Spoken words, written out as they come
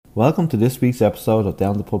Welcome to this week's episode of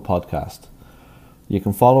Down the Pub Podcast. You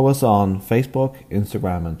can follow us on Facebook,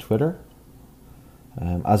 Instagram and Twitter.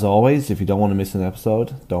 As always, if you don't want to miss an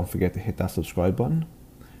episode, don't forget to hit that subscribe button.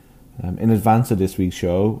 In advance of this week's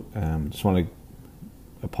show, just want to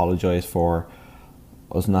apologise for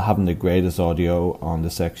us not having the greatest audio on the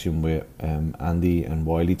section with Andy and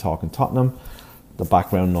Wiley talking Tottenham. The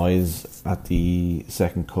background noise at the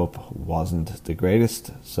second cup wasn't the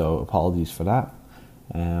greatest, so apologies for that.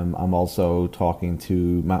 I'm also talking to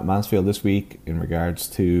Matt Mansfield this week in regards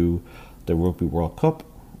to the Rugby World Cup.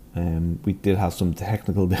 We did have some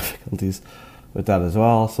technical difficulties with that as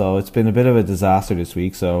well, so it's been a bit of a disaster this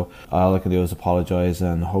week, so all I can do is apologise,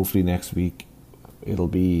 and hopefully next week it'll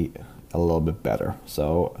be a little bit better.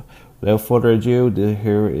 So without further ado,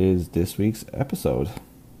 here is this week's episode.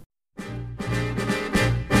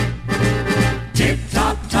 Tip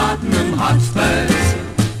top Tottenham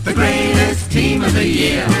Hotspurs, the greatest team of the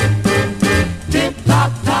year. Tip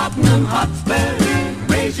top Tottenham Hotspurs,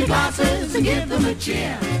 raise your glasses and give them a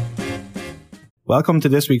cheer. Welcome to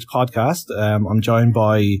this week's podcast. I'm joined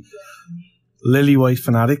by Lily White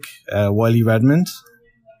fanatic, Wiley Redmond.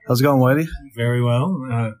 How's it going, Wiley? Very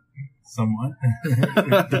well, somewhat.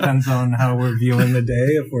 Depends on how we're viewing the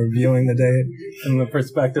day. If we're viewing the day from the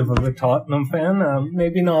perspective of a Tottenham fan,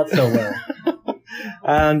 maybe not so well.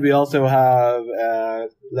 And we also have a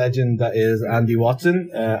legend that is Andy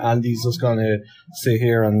Watson. Andy's just going to sit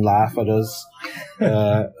here and laugh at us,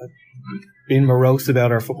 being morose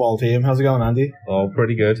about our football team. How's it going, Andy? Oh,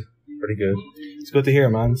 pretty good. Pretty good. It's good to hear,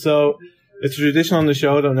 man. So it's a tradition on the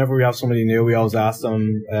show that whenever we have somebody new, we always ask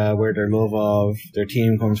them where their love of their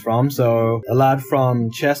team comes from. So a lad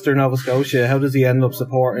from Chester, Nova Scotia, how does he end up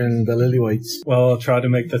supporting the Lillywhites? Well, I'll try to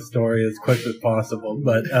make the story as quick as possible,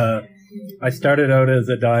 but I started out as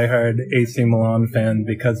a diehard AC Milan fan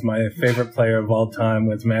because my favorite player of all time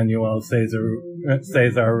was Manuel Cesar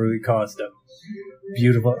Rui Costa.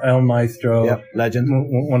 Beautiful El Maestro. Yep, legend.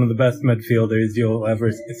 One of the best midfielders you'll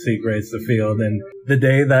ever see grace the field. And the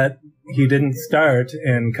day that he didn't start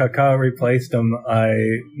and Kaká replaced him, I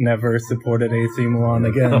never supported AC Milan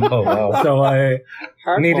again. Oh, wow. So I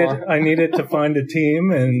needed to find a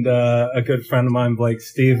team, and a good friend of mine, Blake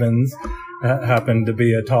Stevens, happened to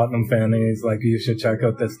be a Tottenham fan, and he's like, you should check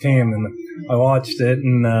out this team. And I watched it,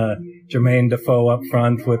 and Jermaine Defoe up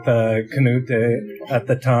front with Canute at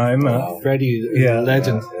the time. Freddie,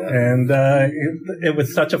 legend. And it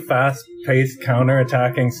was such a fast-paced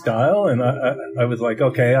counter-attacking style, and I was like,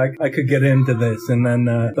 okay, I could get into this. And then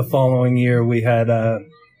the following year we had, I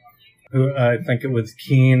think it was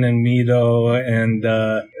Keane and Mido,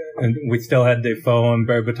 and we still had Defoe, and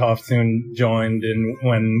Berbatov soon joined, and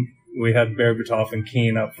when we had Berbatov and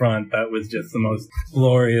Keane up front, that was just the most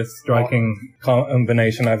glorious striking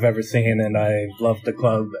combination I've ever seen, and I've loved the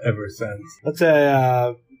club ever since. I'd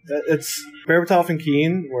say it's Berbatov and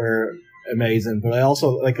Keane were amazing, but I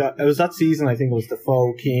also it was that season, I think it was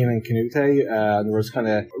Defoe, Keane and Canute, and there was kind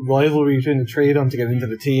of rivalry between the three of them to get into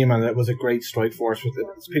the team, and it was a great strike force.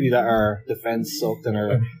 It's a pity that our defence sucked and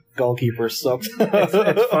our goalkeeper sucked.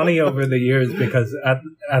 It's funny over the years because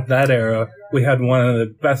at that era we had one of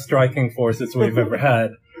the best striking forces we've ever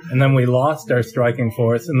had, and then we lost our striking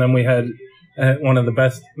force, and then we had one of the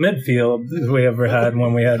best midfields we ever had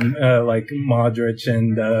when we had like Modric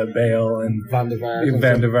and Bale and Van der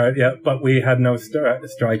Vaart. Yeah, but we had no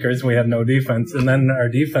strikers, we had no defense, and then our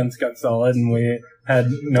defense got solid, and we had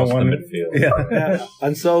no one midfield. Yeah.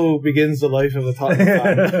 And so begins the life of a Tottenham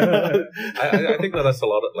fan. I think that's a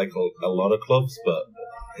lot of clubs, but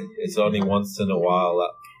it's only once in a while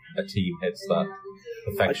that a team hits that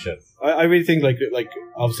perfection. I really think like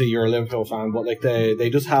obviously you're a Liverpool fan, but like they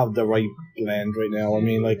just have the right blend right now. I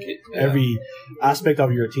mean, every aspect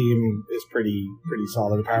of your team is pretty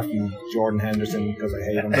solid, apart from Jordan Henderson, because I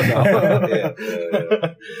hate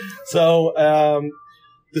him. So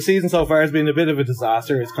the season so far has been a bit of a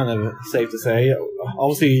disaster. It's kind of safe to say.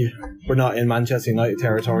 Obviously, we're not in Manchester United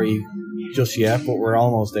territory just yet, but we're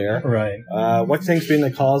almost there. Right. What do you think's been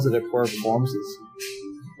the cause of the poor performances?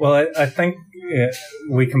 Well, I think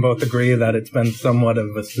we can both agree that it's been somewhat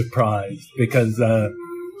of a surprise because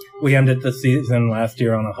we ended the season last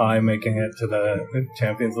year on a high, making it to the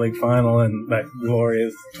Champions League final, and that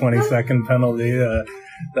glorious 20-second penalty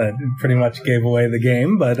that pretty much gave away the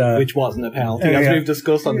game, but which wasn't a penalty, as we've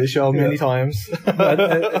discussed on this show many times.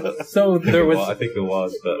 But, so there was. Well, I think it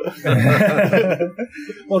was, but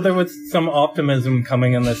well, there was some optimism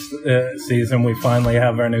coming in this season. We finally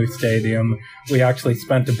have our new stadium. We actually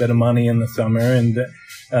spent a bit of money in the summer, and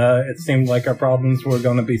it seemed like our problems were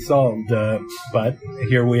going to be solved, but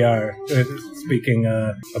here we are, speaking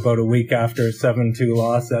about a week after a 7-2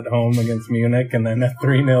 loss at home against Munich and then a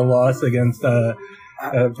 3-0 loss against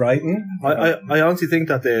Brighton. I honestly think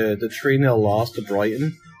that the 3-0 loss to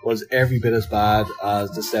Brighton was every bit as bad as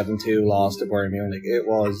the 7-2 loss to Bayern Munich. It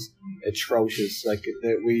was atrocious. Like,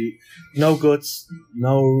 no guts,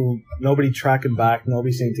 nobody tracking back,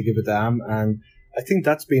 nobody seemed to give a damn. And I think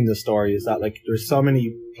that's been the story, is that, like, there's so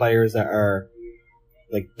many players that are,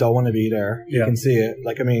 like, don't want to be there. You can see it.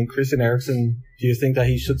 Like, I mean, Christian Eriksen, do you think that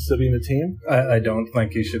he should still be in the team? I don't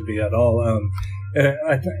think he should be at all.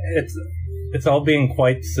 It's all being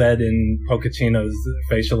quite said in Pochettino's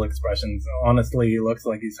facial expressions. Honestly, he looks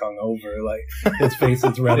like he's hungover. Like, his face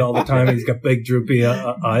is red all the time. He's got big droopy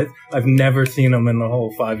eyes. I've never seen him in the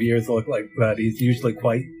whole 5 years look like that. He's usually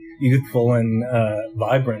quite youthful and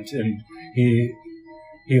vibrant, and he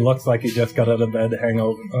looks like he just got out of bed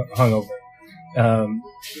hungover.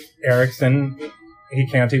 Eriksen, he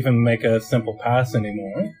can't even make a simple pass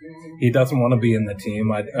anymore. He doesn't want to be in the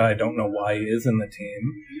team. I don't know why he is in the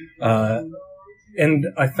team. And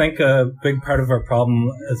I think a big part of our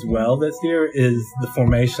problem as well this year is the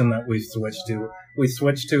formation that we've switched to. We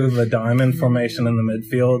switched to the diamond formation in the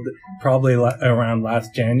midfield probably around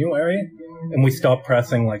last January, and we stopped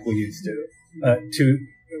pressing like we used to.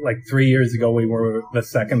 3 years ago, we were the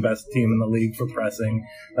second best team in the league for pressing.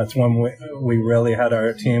 That's when we really had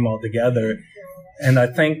our team all together. And I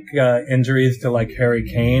think injuries to like Harry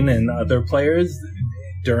Kane and other players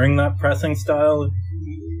during that pressing style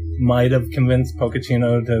might have convinced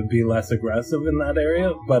Pochettino to be less aggressive in that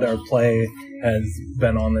area, but our play has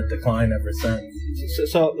been on the decline ever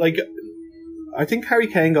since. So like, I think Harry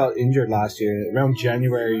Kane got injured last year around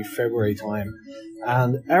January, February time,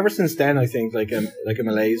 and ever since then, I think like a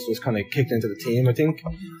malaise was kind of kicked into the team. I think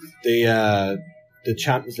the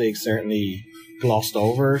Champions League certainly glossed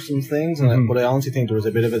over some things, but I honestly think there was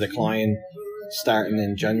a bit of a decline starting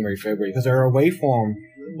in January, February, because our away form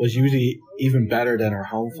was usually even better than our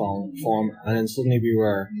home form, and then suddenly we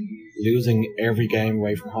were losing every game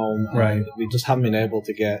away from home, and we just haven't been able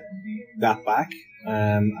to get that back,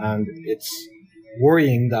 and it's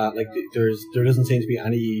worrying that like there doesn't seem to be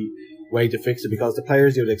any way to fix it, because the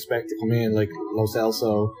players you would expect to come in, like Lo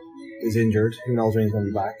Celso is injured, who knows when he's going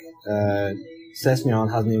to be back. Sessegnon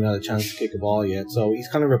hasn't even had a chance to kick a ball yet, so he's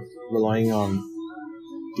kind of relying on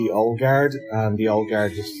the old guard, and the old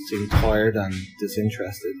guard just seemed tired and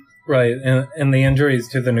disinterested. Right, and the injuries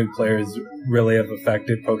to the new players really have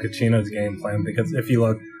affected Pochettino's game plan, because if you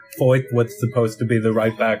look, Foyth was supposed to be the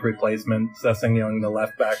right back replacement, Sessegnon the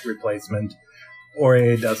left back replacement.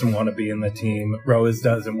 Aurier doesn't want to be in the team. Rose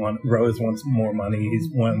wants more money. He's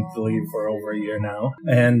wanted to leave for over a year now.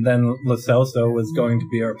 And then Lo Celso was going to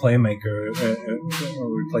be our playmaker, a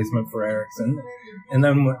replacement for Eriksen. And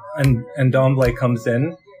then and Domblé comes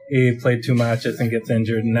in. He played 2 matches and gets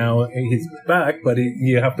injured. Now he's back, but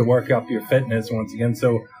you have to work up your fitness once again.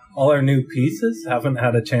 So all our new pieces haven't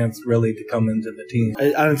had a chance really to come into the team.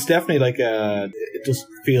 And it's definitely like it just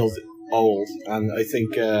feels old, and I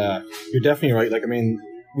think you're definitely right. Like, I mean,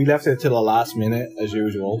 we left it till the last minute as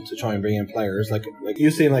usual to try and bring in players. Like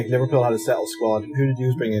you see, like Liverpool had a settled squad. Who did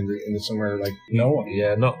you bring in the summer? Like no one.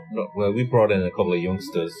 Yeah, not well. We brought in a couple of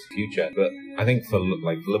youngsters, future, but I think for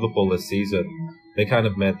like Liverpool this season, they kind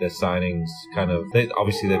of made their signings. They've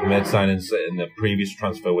made signings in the previous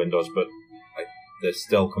transfer windows, but like they're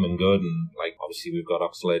still coming good. And like obviously we've got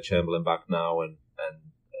Oxlade-Chamberlain back now, and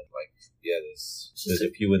there's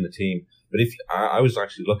a few in the team. But if I was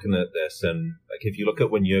actually looking at this, and like if you look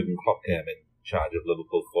at when Jurgen Klopp came in charge of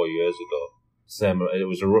Liverpool 4 years ago, it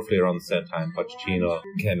was roughly around the same time Pochettino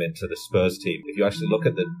came into the Spurs team. If you actually look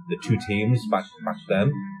at the two teams back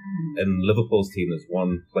then, in Liverpool's team there's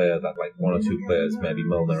one player that like one or two players, maybe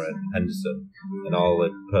Milner and Henderson, and all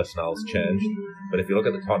the personnel's changed. But if you look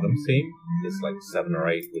at the Tottenham team, there's like 7 or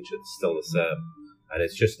 8, which is still the same. And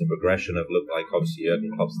it's just a progression of obviously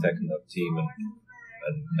Jurgen Klopp's taken that team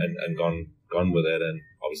and gone with it, and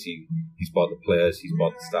obviously he's bought the players, he's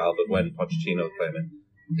bought the style. But when Pochettino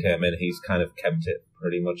came in, he's kind of kept it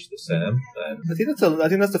pretty much the same. And I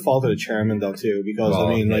think that's the fault of the chairman though too, because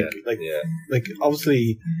like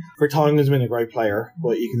obviously Vertonghen has been a great player,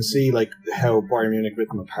 but you can see like how Bayern Munich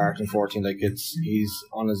ripped him apart. Unfortunately, like he's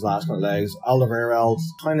on his last kind of legs. Alderweireld,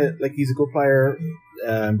 kind of like he's a good player,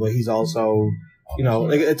 but he's also, you know,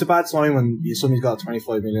 like it's a bad sign when somebody's got a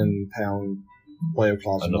 £25 million buyout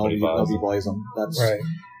clause and nobody buys them.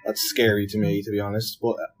 That's scary to me, to be honest.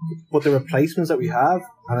 But the replacements that we have,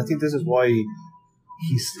 and I think this is why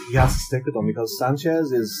he has to stick with them, because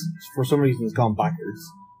Sanchez is for some reason has gone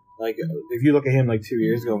backwards. Like, if you look at him like 2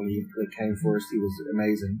 years ago when he like came first, he was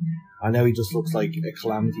amazing. And now he just looks like a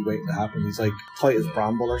calamity waiting to happen. He's like tight as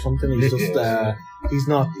bramble or something. He's just he's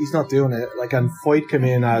not doing it. Like, and Foyt came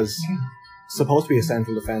in as supposed to be a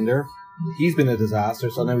central defender. He's been a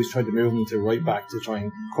disaster, so now he's trying to move him to right back to try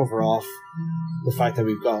and cover off the fact that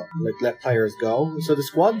we've got like let players go. So the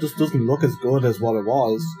squad just doesn't look as good as what it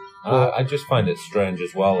was. I just find it strange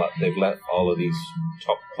as well that they've let all of these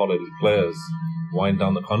top quality players wind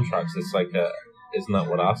down the contracts. It's like, isn't that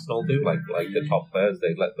what Arsenal do? Like the top players,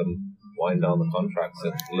 they let them wind down the contracts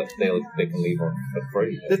and they can leave on for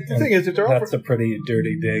free. The thing is, if they're That's over, a pretty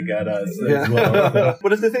dirty dig at us yeah. as well.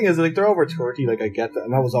 But the thing is, like, they're over 30. Like, I get that,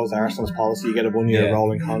 and that was always Arsenal's policy: you get a 1 year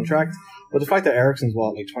rolling contract. But the fact that Eriksen's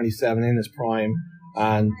like 27 in his prime,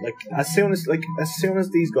 and like as soon as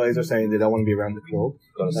these guys are saying they don't want to be around the club,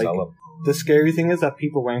 Gotta like, sell them. the scary thing is that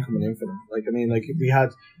people weren't coming in for them. Like, I mean, like, we had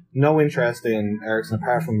no interest in Eriksen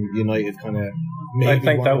apart from United kind of. I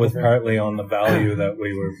think that was partly on the value that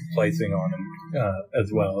we were placing on him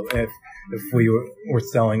as well. If we were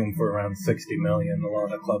selling him for around 60 million, a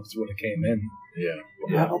lot of clubs would have came in.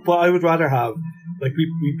 Yeah. But I would rather have, like,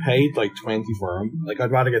 we paid like 20 for him. Like,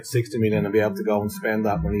 I'd rather get 60 million and be able to go and spend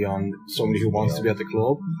that money on somebody who wants to be at the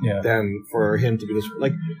club than for him to be this,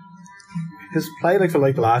 like, his play, like, for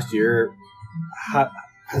like the last year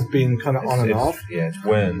has been kind of on and off. Yeah, it's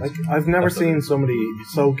when. Like, I've never seen somebody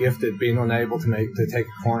so gifted being unable to take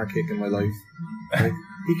a corner kick in my life. Like,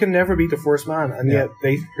 he can never beat the first man, and yet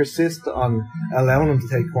they persist on allowing him to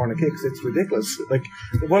take corner kicks. It's ridiculous. Like,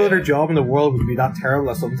 what other job in the world would be that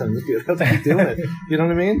terrible at something and just be able to keep doing it? You know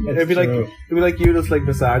what I mean? It'd be like you just like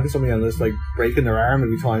massaging somebody and just like breaking their arm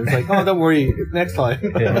every time. It's like, oh, don't worry, next time.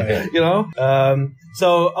 You know.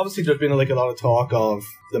 So obviously there's been like a lot of talk of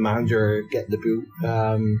the manager getting the boot.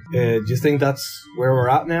 Do you think that's where we're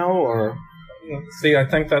at now, or? See, I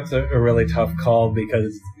think that's a really tough call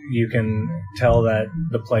because you can tell that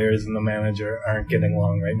the players and the manager aren't getting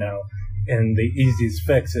along right now. And the easiest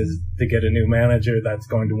fix is to get a new manager that's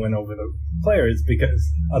going to win over the players, because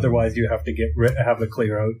otherwise you have to have a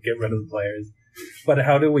clear out, get rid of the players. But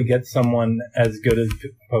how do we get someone as good as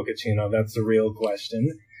Pochettino? That's the real question.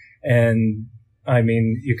 And I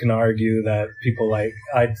mean, you can argue that people like,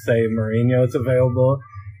 I'd say Mourinho is available.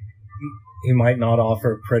 He might not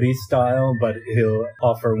offer pretty style, but he'll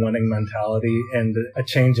offer winning mentality and a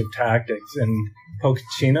change of tactics. And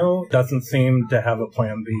Pochettino doesn't seem to have a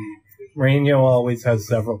plan B. Mourinho always has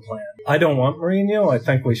several plans. I don't want Mourinho. I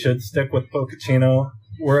think we should stick with Pochettino.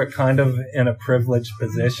 We're kind of in a privileged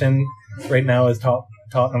position right now as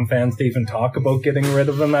Tottenham fans to even talk about getting rid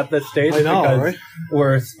of him at this stage, because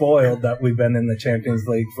we're spoiled that we've been in the Champions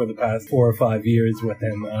League for the past 4 or 5 years with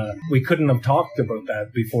him. We couldn't have talked about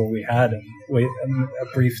that before we had him.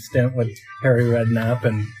 A brief stint with Harry Redknapp,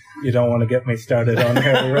 and you don't want to get me started on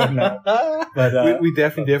Harry Redknapp. But we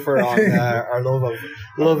definitely differ on our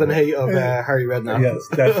love and hate of Harry Redknapp. Yes,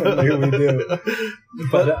 definitely we do.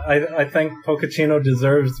 But I think Pochettino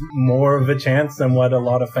deserves more of a chance than what a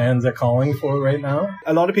lot of fans are calling for right now.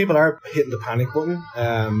 A lot of people are hitting the panic button.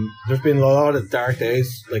 There's been a lot of dark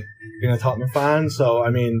days, like being a Tottenham fan. So, I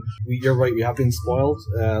mean, you're right, we have been spoiled.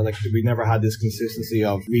 Like, we never had this consistency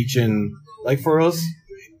of reaching, like, for us,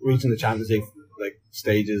 reaching the Champions League like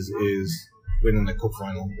stages is winning the cup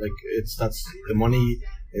final. Like, that's the money,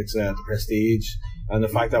 it's the prestige, and the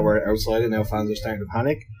fact that we're outside it now, fans are starting to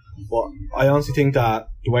panic. But I honestly think that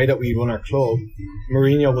the way that we run our club,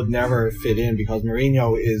 Mourinho would never fit in, because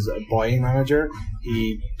Mourinho is a buying manager.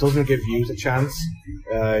 He doesn't give youth a chance.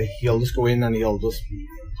 He'll just go in and he'll just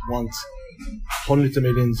want hundreds of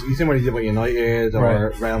millions. You've seen what he did with United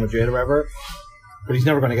or Real Madrid or whatever. But he's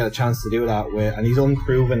never going to get a chance to do that with, and he's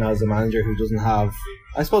unproven as a manager who doesn't have.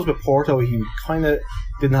 I suppose with Porto, he kind of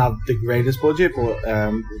didn't have the greatest budget, but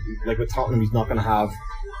like with Tottenham, he's not going to have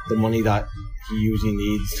the money that he usually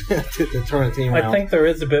needs to turn a team around. I think there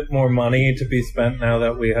is a bit more money to be spent now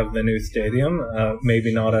that we have the new stadium.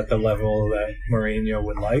 Maybe not at the level that Mourinho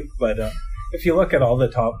would like, but if you look at all the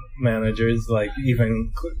top managers, like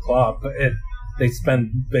even Klopp, they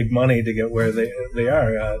spend big money to get where they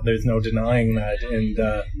are. There's no denying that.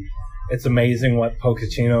 And it's amazing what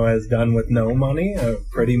Pochettino has done with no money,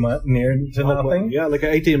 pretty much near to nothing. Yeah, like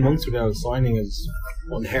 18 months without signing is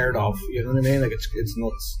unheard of. You know what I mean? Like, it's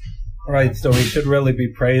nuts. Right, so he should really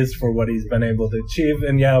be praised for what he's been able to achieve.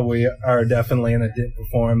 And yeah, we are definitely in a dip of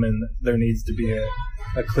form, and there needs to be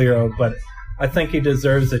a clear out. But I think he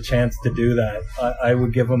deserves a chance to do that. I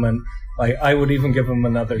would give him I would even give him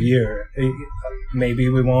another year. Maybe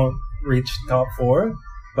we won't reach top 4,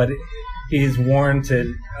 but he's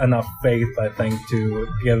warranted enough faith, I think, to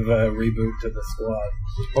give a reboot to the squad.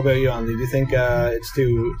 What about you, Andy? Do you think it's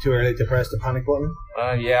too early to press the panic button?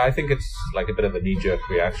 Yeah, I think it's like a bit of a knee-jerk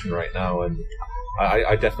reaction right now, and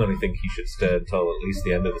I definitely think he should stay until at least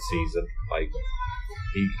the end of the season. Like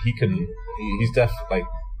he's definitely like,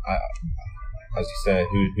 as you say,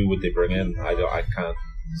 who would they bring in? I can't.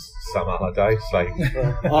 Sam Allardyce,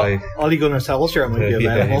 Ole Gunnar Solskjaer might be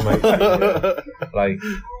available.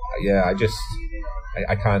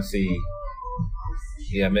 I can't see.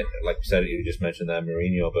 Yeah, like you said, you just mentioned there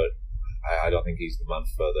Mourinho, but I don't think he's the man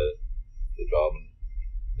for the job. And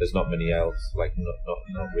there's not many else, like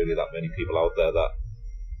not really that many people out there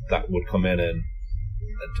that would come in and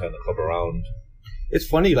turn the club around. It's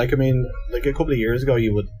funny, like a couple of years ago,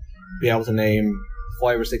 you would be able to name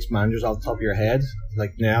 5 or 6 managers off the top of your head.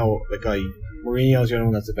 Like now, Mourinho's the only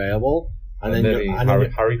one that's available. And then maybe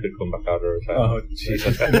Harry could come back out of retirement. Oh,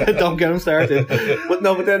 jeez. Don't get him started. But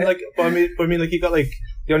then you got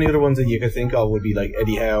the only other ones that you could think of would be like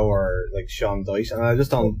Eddie Howe or like Sean Dyche, and I just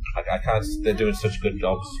don't. I can't. They're doing such good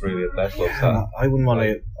jobs really at their clubs. I wouldn't want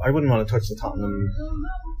to touch the Tottenham.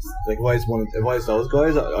 Like, if I was those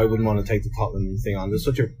guys, I wouldn't want to take the Tottenham thing on. There's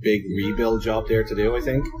such a big rebuild job there to do, I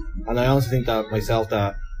think, and I honestly think that myself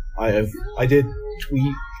that I did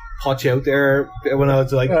tweet Poch out there when I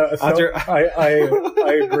was like after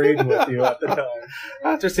I agreed with you at the time.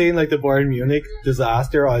 After seeing like the Bayern Munich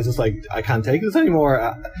disaster, I was just like, I can't take this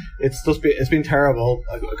anymore. It's been terrible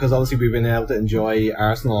because obviously we've been able to enjoy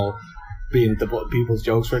Arsenal being the people's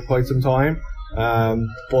jokes for quite some time.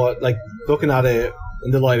 But like looking at it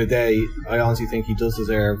in the light of day, I honestly think he does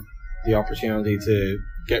deserve the opportunity to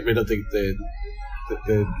get rid of the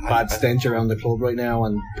bad stench around the club right now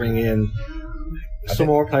and bring in some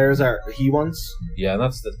more players that he wants. Yeah, and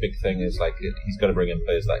that's the big thing is like he's got to bring in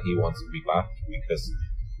players that he wants to be back, because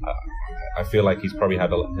I feel like he's probably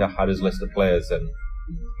had his list of players, and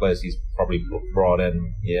players he's probably brought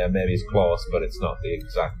in. Yeah, maybe it's close, but it's not the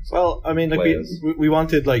exact. Well, I mean, like we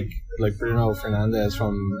wanted like Bruno Fernandes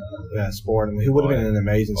from Sporting, who would have been an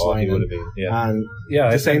amazing signing. He would have been, yeah. And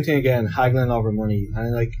the same thing again, haggling over money,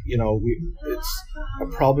 and it's a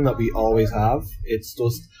problem that we always have. It's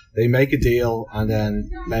just they make a deal, and then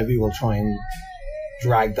Levy will try and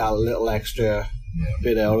drag that little extra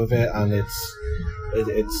bit out of it, and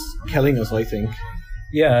it's killing us, I think.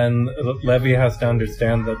 Yeah, and Levy has to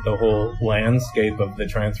understand that the whole landscape of the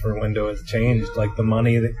transfer window has changed. Like the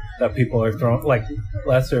money that people are throwing, like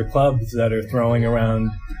lesser clubs that are throwing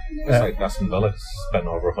around. It's like Aston Villa spent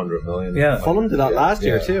over 100 million. Yeah, Fulham did that last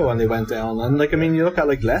year too, when they went down. And you look at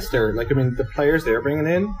like Leicester. The players they're bringing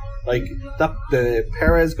in, like the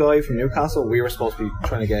Perez guy from Newcastle, we were supposed to be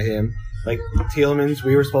trying to get him. Like Tielemans,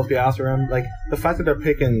 we were supposed to be after him. Like the fact that they're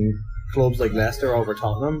picking clubs like Leicester over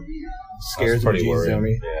Tottenham scares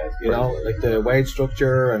me. Yeah, like the wage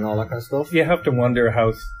structure and all that kind of stuff. You have to wonder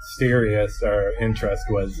how serious our interest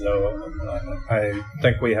was, though. I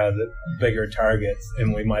think we had bigger targets,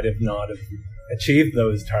 and we might have not have achieved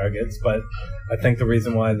those targets, but I think the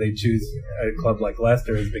reason why they choose a club like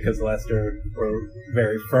Leicester is because Leicester were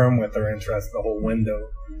very firm with their interest the whole window.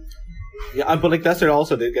 Yeah, but like Leicester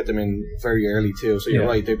also did get them in very early too, so you're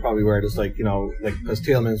right, they probably were just because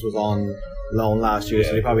Tielemans was on loan last year,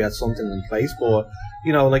 so they probably had something in place, but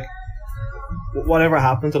whatever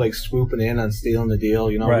happened to like swooping in and stealing the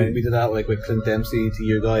deal, right. we did that like with Clint Dempsey to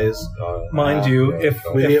you guys. Mind you, if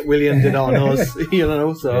William did on us,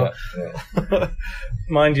 so. Yeah.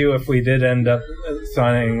 Mind you, if we did end up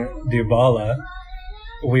signing Dybala,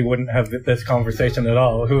 we wouldn't have this conversation at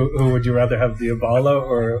all. Who would you rather have, Dybala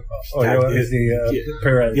or is he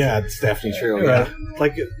Perez? Yeah, it's definitely true. Yeah,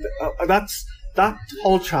 like that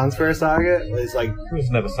whole transfer saga is like. He was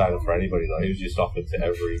never signed for anybody though. He was just offered to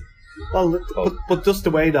every. Well, but just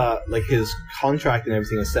the way that like his contract and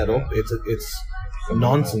everything is set up, it's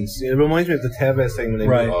nonsense. It reminds me of the Tevez thing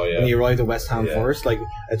when he arrived at West Ham first. Like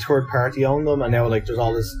a third party owned them, and now like there's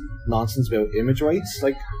all this nonsense about image rights.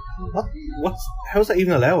 Like, how's that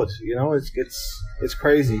even allowed? It's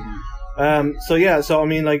crazy. So I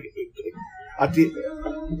mean, like, I think.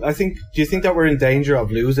 Do you think that we're in danger of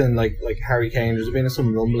losing like Harry Kane? There's been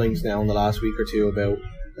some rumblings now in the last week or two about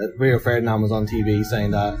Rio Ferdinand was on TV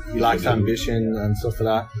saying that he lacks ambition and stuff like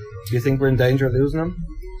that. Do you think we're in danger of losing him?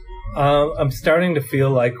 I'm starting to feel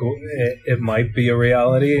like it might be a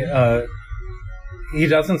reality. He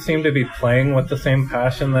doesn't seem to be playing with the same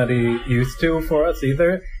passion that he used to for us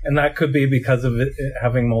either, and that could be because of it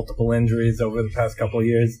having multiple injuries over the past couple of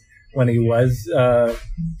years when he was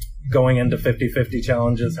going into 50-50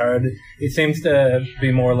 challenges hard. He seems to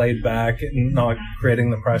be more laid back and not creating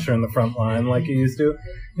the pressure in the front line like he used to.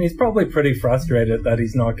 And he's probably pretty frustrated that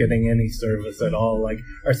he's not getting any service at all. Like,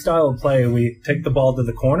 our style of play, we take the ball to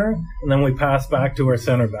the corner and then we pass back to our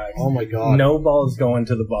center backs. Oh my God. No balls go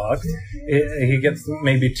into the box. He gets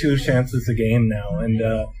maybe 2 chances a game now. And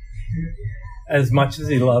as much as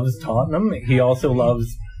he loves Tottenham, he also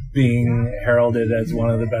loves being heralded as one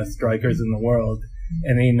of the best strikers in the world.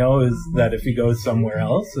 And he knows that if he goes somewhere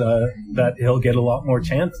else, that he'll get a lot more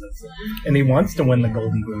chances. And he wants to win the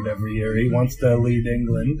Golden Boot every year. He wants to lead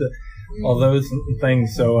England, all those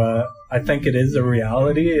things. So I think it is a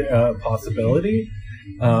reality, a possibility.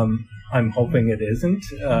 I'm hoping it isn't.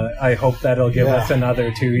 I hope that'll give us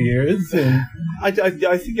another 2 years. And I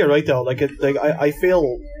think you're right though. I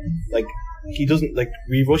feel like he doesn't, like,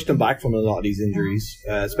 we rushed him back from a lot of these injuries,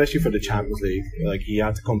 especially for the Champions League. Like, he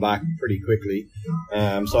had to come back pretty quickly.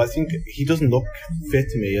 So I think he doesn't look fit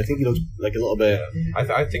to me. I think he looks like a little bit.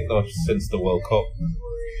 I think though, since the World Cup,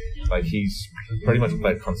 like, he's pretty much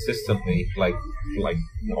played consistently. Like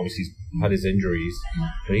obviously he's had his injuries,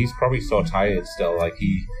 but he's probably so tired still. Like,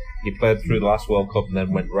 he played through the last World Cup and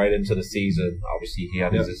then went right into the season. Obviously he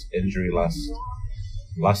had his injury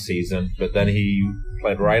last season, but then he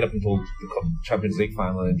played right up until the Champions League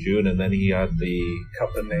final in June, and then he had the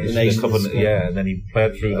Cup of Nations. And then he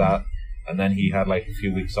played through that, and then he had like a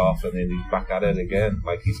few weeks off, and then he's back at it again.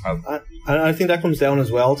 Like, he's had. And I think that comes down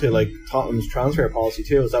as well to, like, Tottenham's transfer policy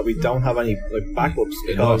too, is that we don't have any, like, backups,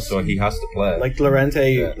 because so he has to play. Like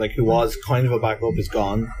Llorente, like, who was kind of a backup, is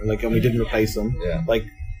gone, like, and we didn't replace him. Yeah. Like,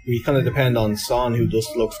 we kind of depend on Son, who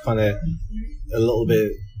just looks kind of a little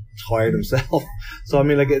bit tired himself. So I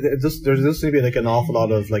mean, like, there just seems to be like an awful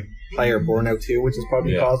lot of like player burnout too, which is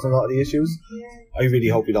probably causing a lot of the issues. I really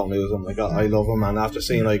hope we don't lose him. Like, I love him, and after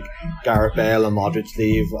seeing like Gareth Bale and Modric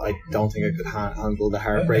leave, I don't think I could handle the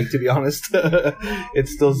heartbreak, to be honest.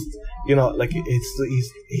 It's just, you know, like,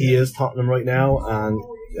 he is Tottenham right now, and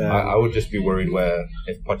I would just be worried where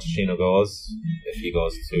if Pochettino goes, if he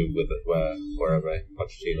goes to wherever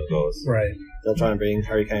Pochettino goes, right, they'll try and bring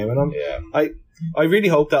Harry Kane with him. Yeah, I really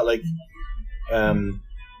hope that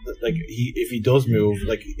if he does move,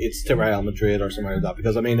 like, it's to Real Madrid or somewhere like that,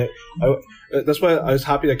 because I mean, that's why I was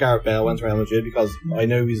happy that Gareth Bale went to Real Madrid, because I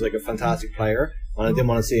know he's like a fantastic player, and I didn't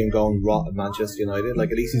want to see him go and rot at Manchester United. Like,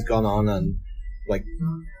 at least he's gone on and like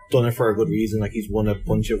done it for a good reason. Like, he's won a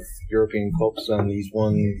bunch of European Cups and he's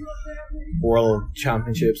won World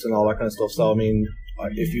Championships and all that kind of stuff. So I mean,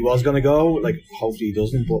 if he was going to go, like, hopefully he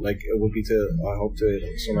doesn't, but like, it would be I hope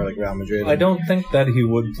to somewhere like Real Madrid. I don't think that he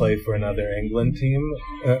would play for another England team.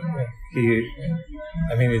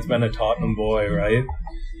 He's been a Tottenham boy, right?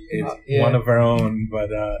 He's one of our own, but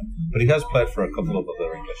he has played for a couple of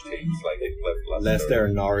other English teams, like they played for Leicester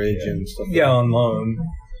and Norwich and stuff. On loan.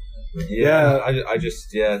 I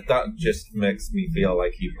just that just makes me feel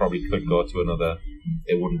like he probably could go to another.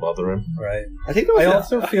 It wouldn't bother him, right? I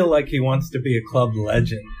also feel like he wants to be a club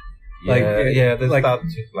legend. There's that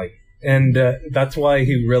too, like, and that's why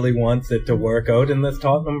he really wants it to work out in this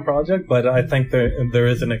Tottenham project. But I think there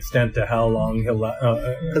is an extent to how long he'll.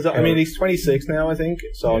 Because I mean, he's 26 now, I think.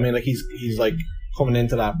 So I mean, like, he's like coming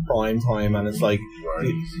into that prime time, and it's like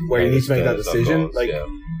where he needs to make that decision.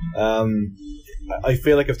 I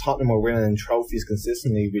feel like if Tottenham were winning trophies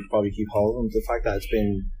consistently, we'd probably keep hold of him. The fact that it's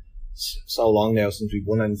been so long now since we've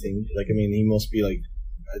won anything, like, I mean, he must be like,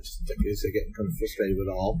 just like, he's getting kind of frustrated with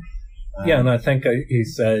it all. And I think he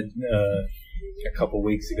said a couple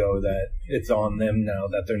weeks ago that it's on them now,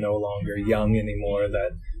 that they're no longer young anymore,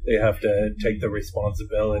 that they have to take the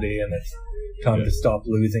responsibility, and it's time to stop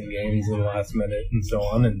losing games in the last minute and so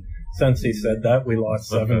on. And since he said that, we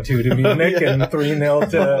lost 7-2 to Munich and 3-0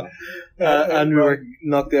 to... and we were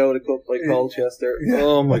knocked out of the cup by Colchester.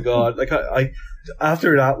 Oh my God. Like, I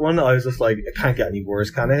after that one, I was just like, it can't get any worse,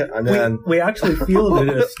 can it? And then we actually fielded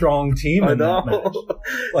a strong team in that match.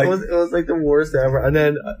 Like, it was like the worst ever. And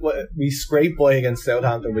then we scraped by against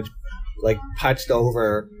Southampton, which like patched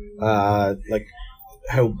over like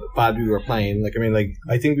how bad we were playing. Like, I mean, like,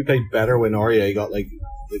 I think we played better when Aurier got like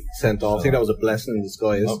sent off. I think that was a blessing in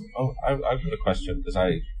disguise. I've got a question, because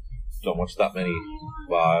I don't watch that many.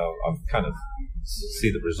 Well, I've kind of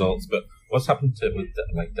see the results, but what's happened with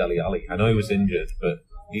like Dele Alli? I know he was injured, but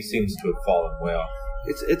he seems to have fallen way off.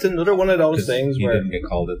 It's another one of those things he where didn't get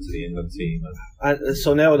called into the England team, and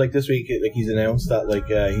so now, like, this week, like, he's announced that like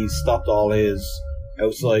he's stopped all his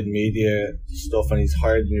outside media stuff, and he's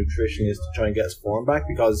hired a nutritionist to try and get his form back,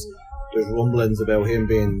 because there's rumblings about him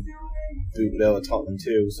being booted out of Tottenham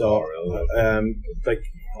too. So, like,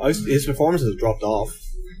 his performances have dropped off.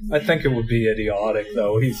 I think it would be idiotic,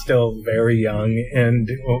 though. He's still very young, and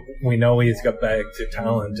we know he's got bags of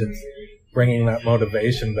talent. It's bringing that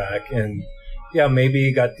motivation back. And yeah, maybe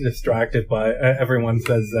he got distracted by. Everyone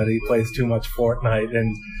says that he plays too much Fortnite,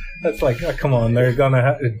 and that's like, oh, come on, they're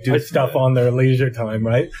gonna do stuff on their leisure time,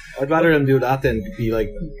 right? I'd rather him do that than be like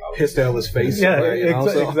pissed out of his face. Yeah, somewhere, you know,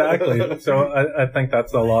 so. exactly. So I think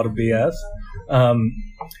that's a lot of BS.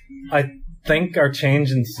 I think our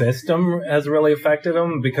change in system has really affected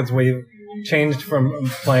him because we've changed from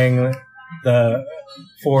playing the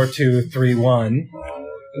 4-2-3-1,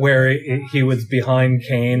 where he was behind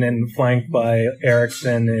Kane and flanked by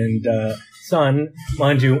Eriksen and Son.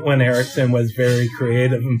 Mind you, when Eriksen was very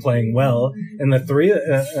creative and playing well, and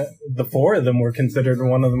the four of them were considered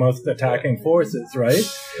one of the most attacking forces, right?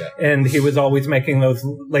 Yeah. And he was always making those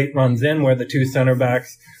late runs in where the two center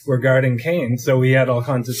backs were guarding Kane, so he had all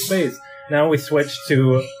kinds of space. Now we switch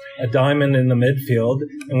to a diamond in the midfield,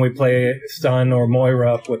 and we play Son or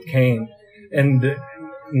Moira up with Kane. And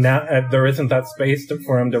now there isn't that space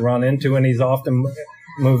for him to run into, and he's often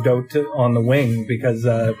moved out on the wing because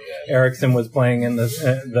Eriksen was playing in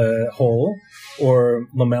the hole, or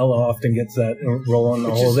Lamella often gets that role in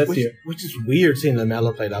the hole this year. Which is weird seeing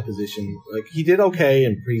Lamella play that position. Like, he did okay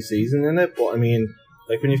in pre-season in it, but I mean,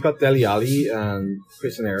 like, when you've got Dele Alli and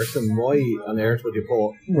Christian Eriksen, why on earth would you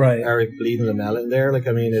put Eric Bleed and Lamella in there? Like,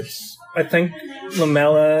 I mean, it's... I think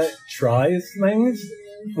Lamella tries things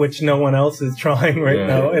which no one else is trying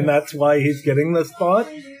now, and that's why he's getting the spot.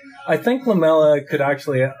 I think Lamella could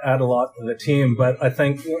actually add a lot to the team, but I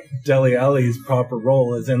think Dele Alli's proper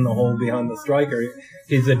role is in the hole behind the striker.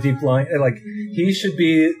 He's a deep line, like, he should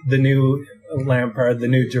be the new Lampard, the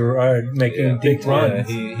new Gerrard, making deep runs.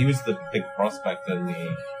 He was the big prospect in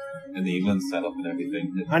the England setup and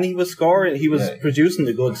everything. And he was scoring, he was producing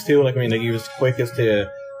the goods too. Like, I mean, like, he was quickest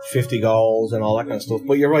to 50 goals and all that kind of stuff.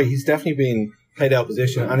 But you're right, he's definitely been played out of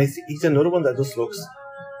position, and he's another one that just looks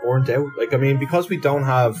burnt out. Like, I mean, because we don't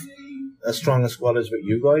have as strong a squad as with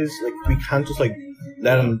you guys, like, we can't just like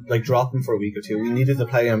let him, like, drop him for a week or two. We needed to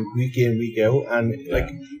play him week in, week out, and like,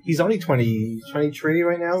 he's only 23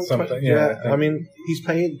 right now. I mean, he's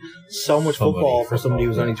playing so much football for somebody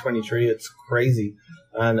who's only 23. It's crazy,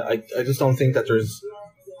 and I just don't think that there's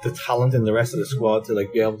the talent in the rest of the squad to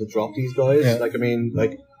like be able to drop these guys. Like, I mean,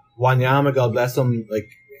 like, Wanyama, God bless him, like,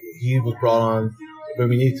 he was brought on when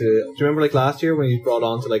we need to. Do you remember, like, last year when he was brought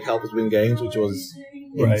on to like help us win games, which was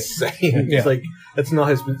insane. It's like, it's not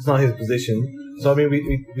his position. So I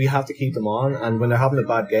mean, we have to keep them on, and when they're having a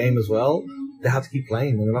bad game as well, they have to keep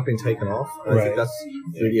playing, and they're not being taken off. And I think that's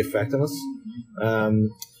really affecting us.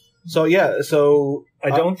 So I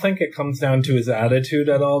don't think it comes down to his attitude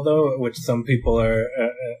at all, though, which some people are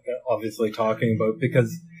obviously talking about,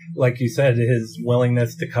 because, like you said, his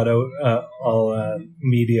willingness to cut out all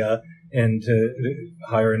media and to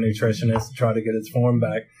hire a nutritionist to try to get his form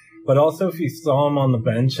back. But also, if you saw him on the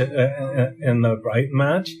bench in the Brighton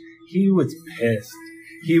match, he was pissed.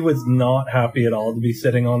 He was not happy at all to be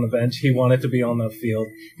sitting on the bench. He wanted to be on the field.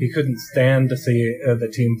 He couldn't stand to see the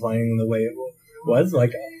team playing the way it was.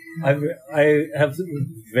 Like, I have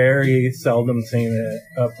very seldom seen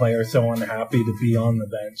a player so unhappy to be on the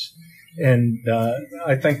bench. And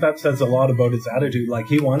I think that says a lot about his attitude. Like,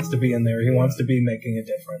 he wants to be in there. He wants to be making a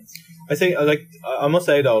difference. I think, like, I must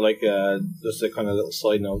say though, like, just a kind of little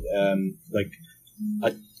side note,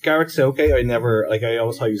 Gareth Southgate, I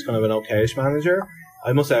always thought he was kind of an okayish manager.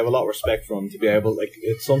 I must say I have a lot of respect for him to be able, like,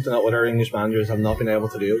 it's something that other English managers have not been able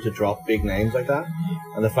to do, to drop big names like that.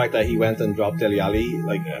 And the fact that he went and dropped Dele Alli,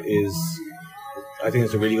 like, I think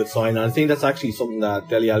it's a really good sign. And I think that's actually something that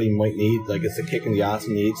Dele Alli might need. Like, it's a kick in the ass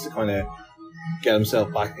he needs to kind of get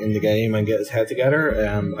himself back in the game and get his head together.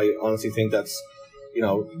 I honestly think that's, you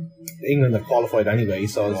know, England are qualified anyway,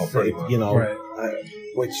 so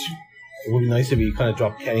which it would be nice if he kind of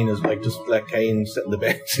dropped Kane as, like, just let Kane sit in the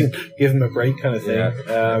bench and give him a break kind of thing.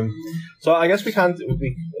 Yeah. So I guess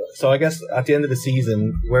I guess at the end of the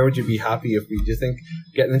season, where would you be happy if do you think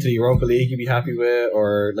getting into the Europa League you'd be happy with,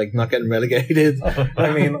 or like not getting relegated?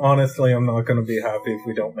 I mean, honestly, I'm not going to be happy if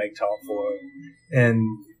we don't make top four. And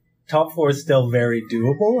top four is still very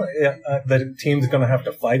doable. The team's going to have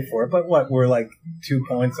to fight for it. But we're like 2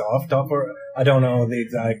 points off top four. I don't know the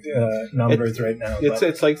exact numbers right now.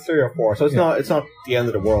 It's like 3 or 4, so it's not the end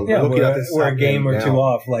of the world. Yeah, we're a game or two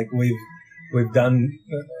off. Like, we've done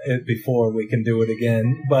it before. We can do it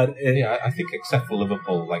again. But I think except for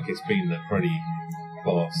Liverpool, like, it's been pretty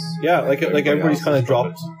close. Yeah, like everybody's kind of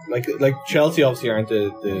dropped. Like Chelsea obviously aren't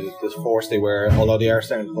the force they were, although they are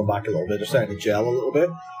starting to come back a little bit. They're starting to gel a little bit.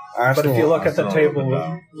 Arsenal, but if you look at the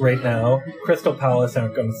table right now, Crystal Palace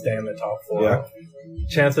aren't going to stay in the top 4.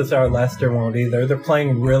 chances are Leicester won't either. They're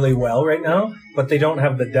playing really well right now, but they don't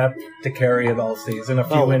have the depth to carry it all season. A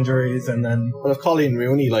few injuries, and then... Well, if Colleen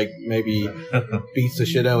Rooney, maybe beats the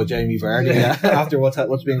shit out of Jamie Vardy after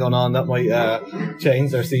what's been going on, that might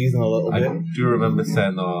change their season a little bit. I do remember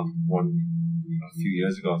saying a few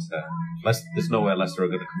years ago, there's no way Leicester are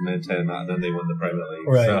going to maintain that, and then they won the Premier League.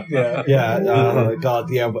 Right, so. Yeah.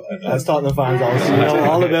 God, yeah, but as Tottenham fans, obviously, you know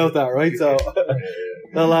all about that, right? So...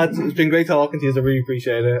 Well, lads, it's been great talking to you. I really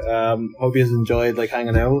appreciate it. Hope you enjoyed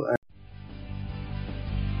hanging out.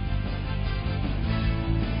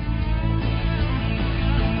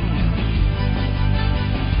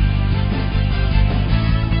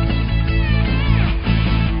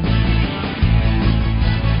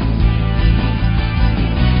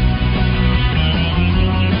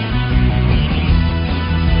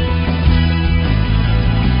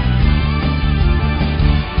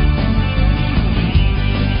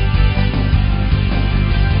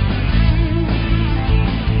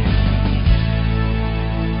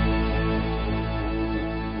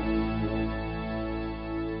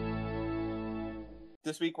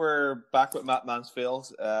 This week we're back with Matt Mansfield.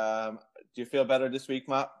 Do you feel better this week,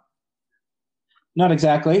 Matt? Not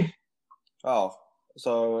exactly. Oh,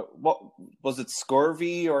 so what was it?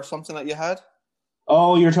 Scurvy or something that you had?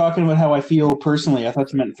 Oh, you're talking about how I feel personally. I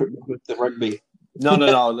thought you meant with the rugby. No.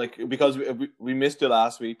 Because we missed you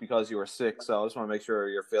last week because you were sick. So I just want to make sure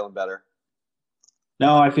you're feeling better.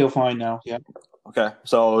 No, I feel fine now. Yeah. Okay.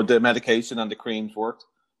 So the medication and the creams worked.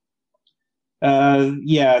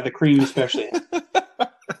 Yeah, the cream especially.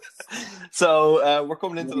 So we're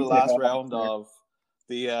coming into the last round of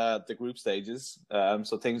the group stages.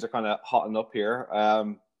 So things are kind of hotting up here.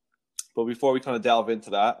 But before we kind of delve into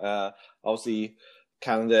that, obviously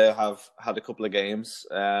Canada have had a couple of games.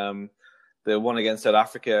 The one against South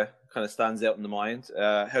Africa kind of stands out in the mind.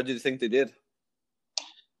 How did you think they did?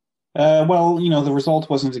 Well, the result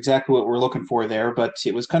wasn't exactly what we're looking for there, but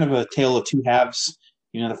it was kind of a tale of two halves.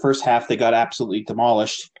 The first half they got absolutely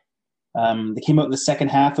demolished. They came out in the second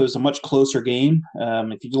half. It was a much closer game.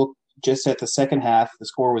 If you look just at the second half, the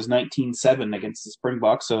score was 19-7 against the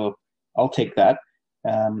Springboks, so I'll take that.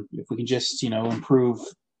 If we can just, improve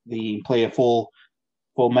play a full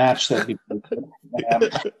match, that'd be pretty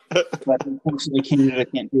good. But unfortunately, Canada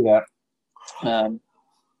can't do that.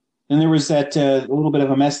 And there was that a little bit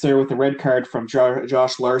of a mess there with the red card from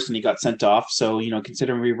Josh Larson. He got sent off. So,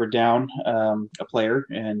 considering we were down a player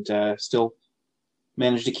and still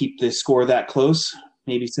managed to keep the score that close,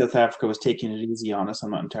 maybe South Africa was taking it easy on us.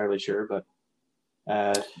 I'm not entirely sure, but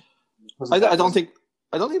I don't think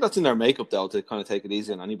that's in their makeup though to kind of take it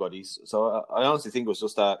easy on anybody. So I honestly think it was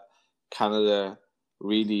just that Canada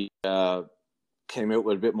really came out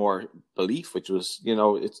with a bit more belief, which was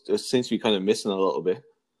it seems to be kind of missing a little bit.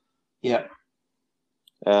 Yeah.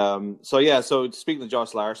 So speaking of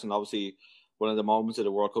Josh Larson, obviously one of the moments of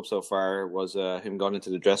the World Cup so far was him going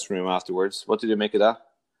into the dressing room afterwards. What did you make of that?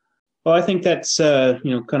 Well, I think that's kind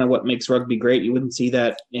of what makes rugby great. You wouldn't see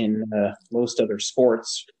that in most other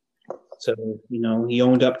sports. So he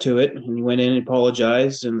owned up to it and he went in and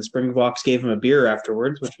apologized, and the Springboks gave him a beer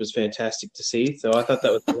afterwards, which was fantastic to see. So I thought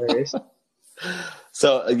that was hilarious.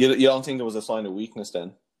 So you don't think there was a sign of weakness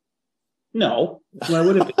then? No, why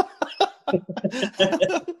would it be?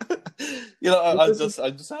 I'm just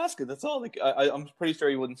asking. That's all. I'm pretty sure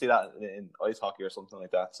you wouldn't see that in ice hockey or something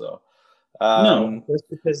like that. So, no, that's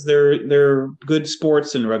because they're good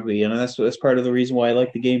sports in rugby, and that's part of the reason why I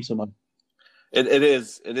like the game so much. It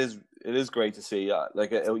is great to see.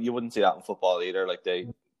 You wouldn't see that in football either. Like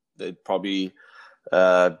they'd probably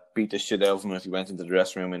beat the shit out of them if you went into the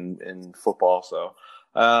dressing room in football. So.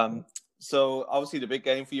 So obviously the big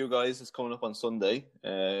game for you guys is coming up on Sunday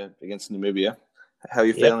against Namibia. How are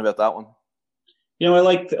you feeling about that one? I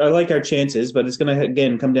like our chances, but it's going to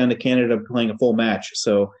again come down to Canada playing a full match.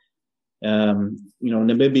 So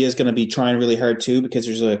Namibia is going to be trying really hard too, because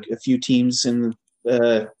there's a few teams in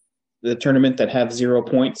the tournament that have 0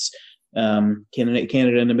 points. Canada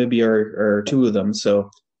and Namibia are two of them.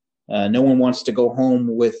 So no one wants to go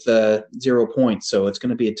home with 0 points. So it's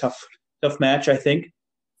going to be a tough match, I think.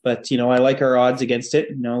 But, I like our odds against it.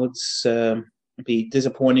 It's it'd be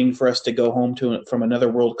disappointing for us to go home from another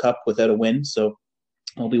World Cup without a win. So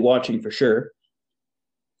I'll be watching for sure.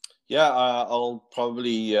 Yeah, I'll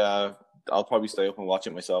probably stay up and watch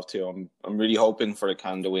it myself too. I'm really hoping for the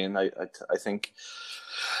Canada win. I think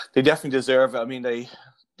they definitely deserve it. I mean, they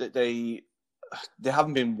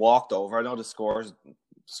haven't been walked over. I know the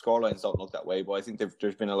scorelines don't look that way, but I think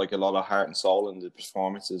there's been a lot of heart and soul in the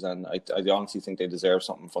performances, and I honestly think they deserve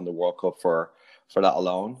something from the World Cup for that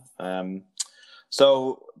alone.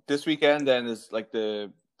 So this weekend then is like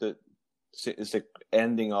the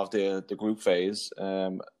ending of the group phase.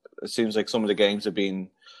 It seems like some of the games have been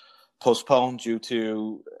postponed due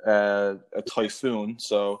to a typhoon.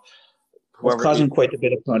 So It's causing quite a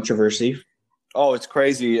bit of controversy. Oh, it's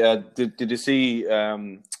crazy. Did you see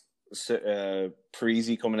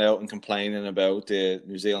Parisi coming out and complaining about the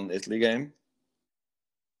New Zealand-Italy game?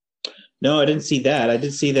 No, I didn't see that. I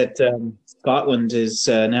did see that Scotland is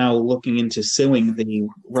now looking into suing the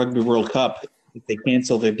Rugby World Cup if they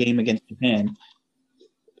cancel their game against Japan.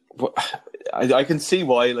 I can see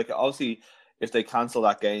why. Like, obviously, if they cancel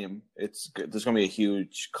that game, there's going to be a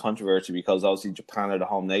huge controversy because obviously Japan are the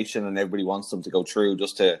home nation and everybody wants them to go through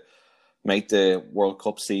just to make the World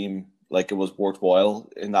Cup seem like it was worthwhile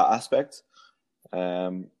in that aspect.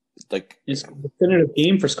 It's a definitive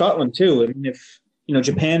game for Scotland too. I mean, if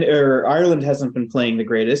Japan or Ireland hasn't been playing the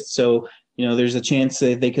greatest, so there's a chance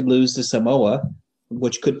that they could lose to Samoa,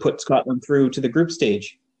 which could put Scotland through to the group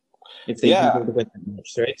stage if they do win that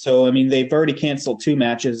match, right? So I mean, they've already canceled 2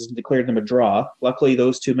 matches and declared them a draw. Luckily,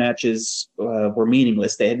 those 2 matches were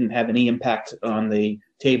meaningless. They didn't have any impact on the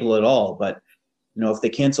table at all. But if they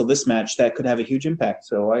cancel this match, that could have a huge impact.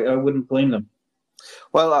 So I wouldn't blame them.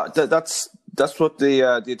 Well, that's what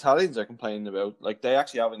the Italians are complaining about. Like, they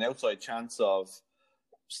actually have an outside chance of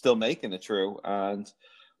still making it through, and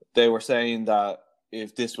they were saying that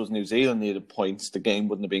if this was New Zealand needed points, the game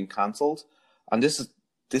wouldn't have been cancelled. And this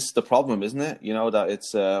is the problem, isn't it? That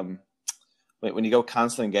it's when you go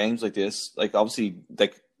cancelling games like this, like obviously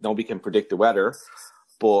like nobody can predict the weather,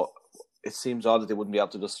 but it seems odd that they wouldn't be able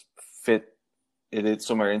to just fit it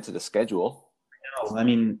somewhere into the schedule. I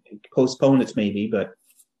mean, postpone it maybe, but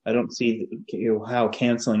I don't see how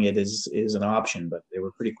cancelling it is an option. But they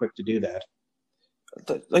were pretty quick to do that.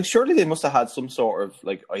 Like, surely they must have had some sort of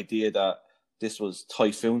like idea that this was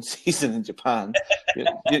typhoon season in Japan. you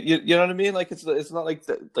know what I mean? Like, it's not like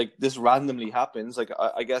this randomly happens. Like,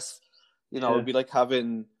 I guess it'd be like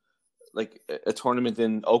having like a tournament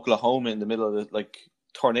in Oklahoma in the middle of the like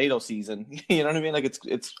tornado season. You know what I mean? Like,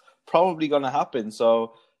 it's probably going to happen.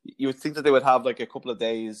 So you would think that they would have like a couple of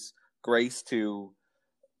days grace to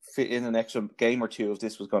fit in an extra game or two if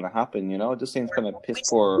this was going to happen. It just seems kind of piss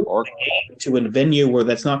poor. Or to a venue where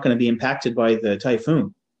that's not going to be impacted by the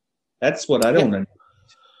typhoon. That's what I don't know.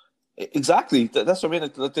 Exactly. That's what I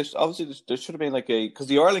mean. Like, there should have been like because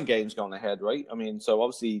the Ireland game's going ahead, right? I mean, so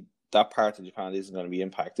obviously that part of Japan isn't going to be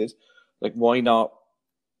impacted. Like, why not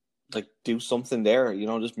like do something there?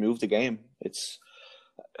 Just move the game.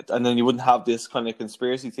 And then you wouldn't have this kind of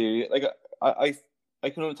conspiracy theory. Like, I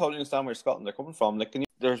can totally understand where Scotland are coming from. Like,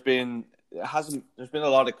 there's been a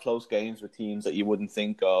lot of close games with teams that you wouldn't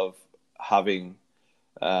think of having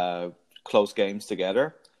close games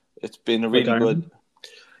together. It's been a really good.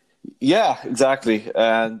 Yeah, exactly.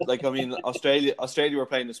 And like, I mean, Australia were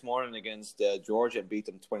playing this morning against Georgia and beat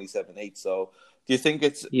them 27-8. So do you think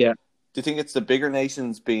it's the bigger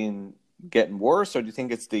nations getting worse, or do you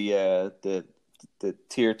think it's the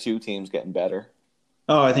tier 2 teams getting better?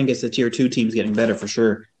 Oh, I think it's the tier 2 teams getting better for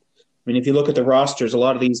sure. I mean, if you look at the rosters, a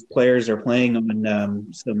lot of these players are playing on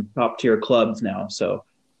some top tier clubs now. So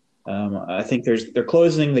I think they're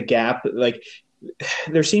closing the gap. Like,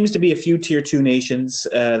 there seems to be a few tier 2 nations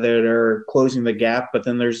that are closing the gap, but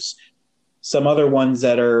then there's some other ones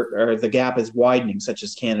that are the gap is widening, such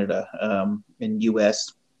as Canada and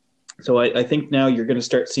US. So I think now you're going to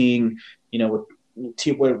start seeing,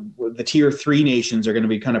 the tier 3 nations are going to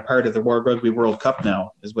be kind of part of the Rugby World Cup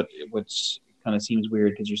now, is which kind of seems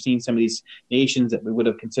weird, because you're seeing some of these nations that we would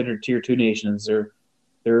have considered tier 2 nations.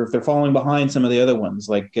 They're falling behind some of the other ones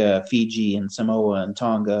like Fiji and Samoa and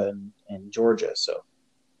Tonga and Georgia. So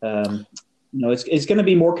it's going to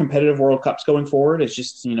be more competitive World Cups going forward. It's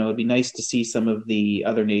just it'd be nice to see some of the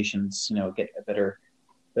other nations get a better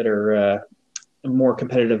more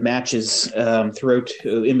competitive matches throughout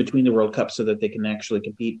in between the World Cup so that they can actually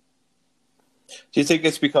compete. Do you think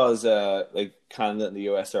it's because like Canada and the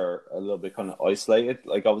US are a little bit kind of isolated?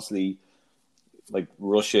 Like, obviously, like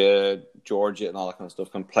Russia, Georgia, and all that kind of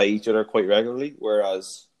stuff can play each other quite regularly,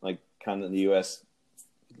 whereas like Canada and the US,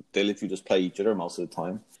 they literally just play each other most of the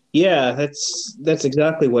time. Yeah, that's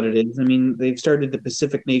exactly what it is. I mean, they've started the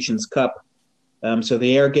Pacific Nations Cup, so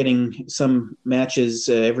they are getting some matches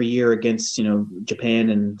every year against Japan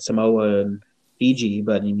and Samoa and Fiji,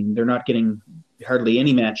 but I mean, they're not getting hardly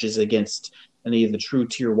any matches against any of the true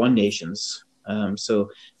tier 1 nations. I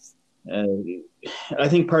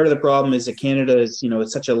think part of the problem is that Canada is,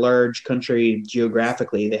 it's such a large country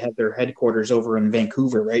geographically. They have their headquarters over in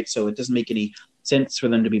Vancouver, right? So it doesn't make any sense for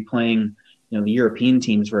them to be playing, the European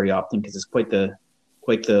teams very often, because it's quite the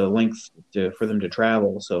quite the length for them to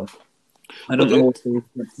travel. So I don't know what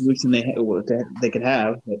solution they could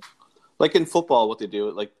have. But. Like in football, what they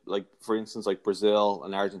do, like for instance, like Brazil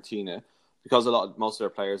and Argentina, because most of their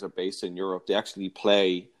players are based in Europe, they actually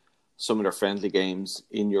play some of their friendly games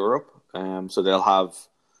in Europe. So they'll have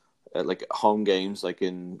like home games, like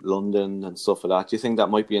in London and stuff like that. Do you think that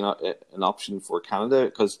might be an option for Canada?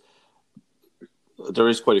 Because there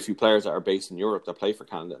is quite a few players that are based in Europe that play for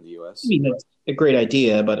Canada and the US. I mean, that's a great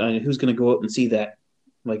idea, but who's going to go out and see that?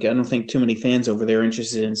 Like, I don't think too many fans over there are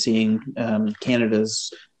interested in seeing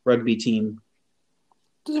Canada's rugby team.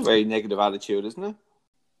 It's a very negative attitude, isn't it?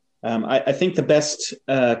 I think the best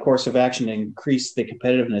course of action to increase the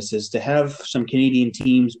competitiveness is to have some Canadian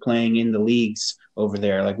teams playing in the leagues over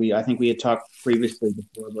there. Like I think we had talked previously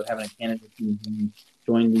before about having a Canada team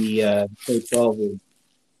join the K-12 league.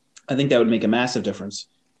 I think that would make a massive difference.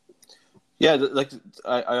 Yeah,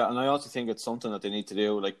 I also think it's something that they need to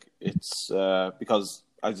do. Like it's because,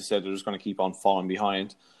 as you said, they're just going to keep on falling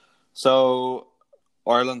behind. So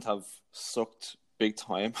Ireland have sucked big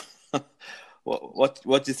time. What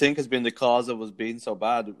do you think has been the cause of us being so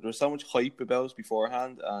bad? There's so much hype about us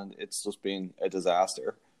beforehand, and it's just been a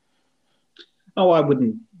disaster. Oh, I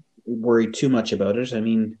wouldn't worry too much about it. I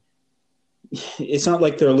mean, it's not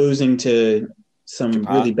like they're losing to some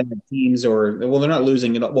Japan. Really bad teams, or they're not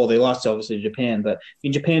losing it. Well, they lost obviously to Japan, but I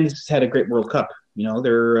mean, Japan's had a great World Cup. You know,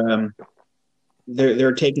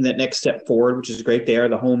 they're taking that next step forward, which is great. They are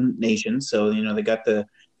the home nation, so you know they got the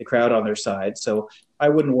crowd on their side. So I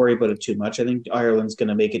wouldn't worry about it too much. I think Ireland's going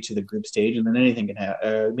to make it to the group stage, and then anything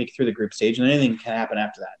can make it through the group stage, and anything can happen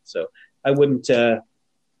after that. So I wouldn't,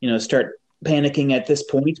 start panicking at this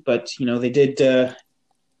point. But you know, they didn't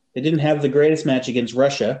have the greatest match against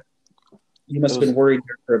Russia. You must have been worried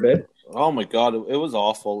there for a bit. Oh my God, it was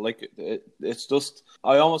awful. Like it's just,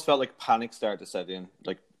 I almost felt like panic started to set in.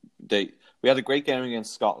 Like we had a great game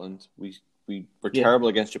against Scotland. We were terrible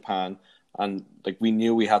against Japan. And like we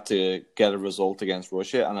knew we had to get a result against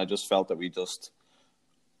Russia, and I just felt that we just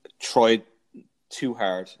tried too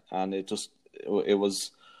hard, and it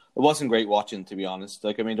wasn't great watching, to be honest.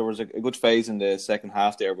 Like I mean, there was a good phase in the second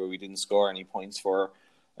half there where we didn't score any points for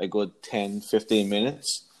a good 10-15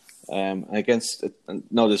 minutes. Against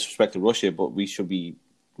no disrespect to Russia, but we should be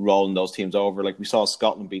rolling those teams over. Like we saw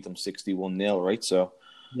Scotland beat them 61-0, right? So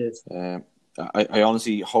yes. I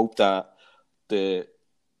honestly hope that the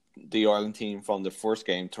Ireland team from the first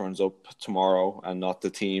game turns up tomorrow and not the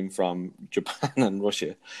team from Japan and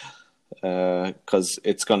Russia, because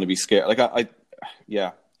it's going to be scary. Like I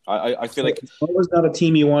feel like it's always not a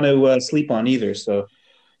team you want to sleep on either. So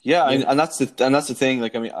yeah, and that's the thing.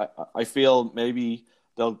 Like I mean, I feel maybe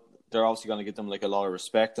they're obviously going to give them like a lot of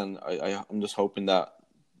respect, and I'm just hoping that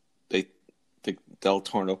they'll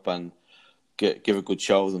turn up and give a good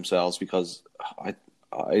show of themselves, because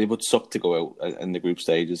it would suck to go out in the group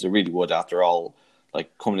stages. It really would, after all,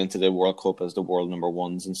 like coming into the World Cup as the world number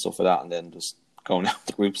ones and stuff like that, and then just going out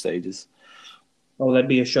the group stages. Oh, that'd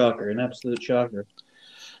be a shocker, an absolute shocker.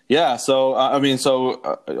 Yeah, so I'm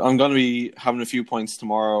going to be having a few points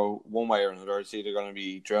tomorrow, one way or another. It's either going to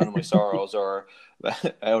be drowning my sorrows or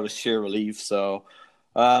out of sheer relief. So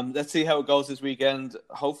let's see how it goes this weekend.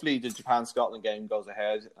 Hopefully, the Japan-Scotland game goes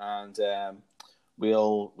ahead, and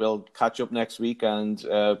we'll catch up next week, and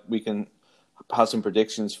we can have some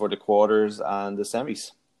predictions for the quarters and the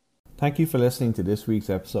semis. Thank you for listening to this week's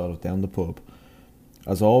episode of Down the Pub.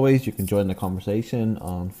 As always, you can join the conversation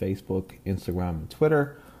on Facebook, Instagram, and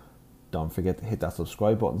Twitter. Don't forget to hit that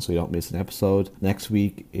subscribe button so you don't miss an episode. Next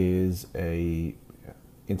week is a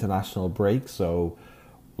international break, so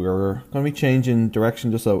we're going to be changing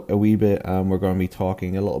direction just a wee bit, and we're going to be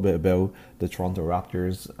talking a little bit about the Toronto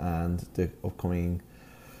Raptors and the upcoming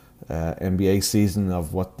NBA season,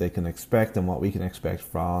 of what they can expect and what we can expect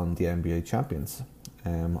from the NBA champions.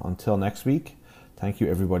 Until next week, thank you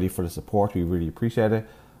everybody for the support. We really appreciate it,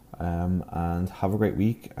 and have a great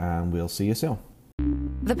week, and we'll see you soon.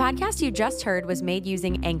 The podcast you just heard was made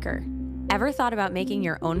using Anchor. Ever thought about making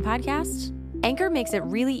your own podcast? Anchor makes it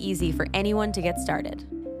really easy for anyone to get started.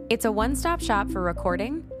 It's a one-stop shop for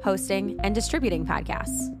recording, hosting, and distributing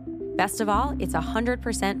podcasts. Best of all, it's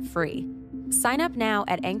 100% free. Sign up now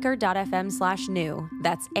at anchor.fm/new.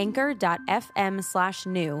 That's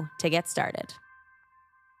anchor.fm/new to get started.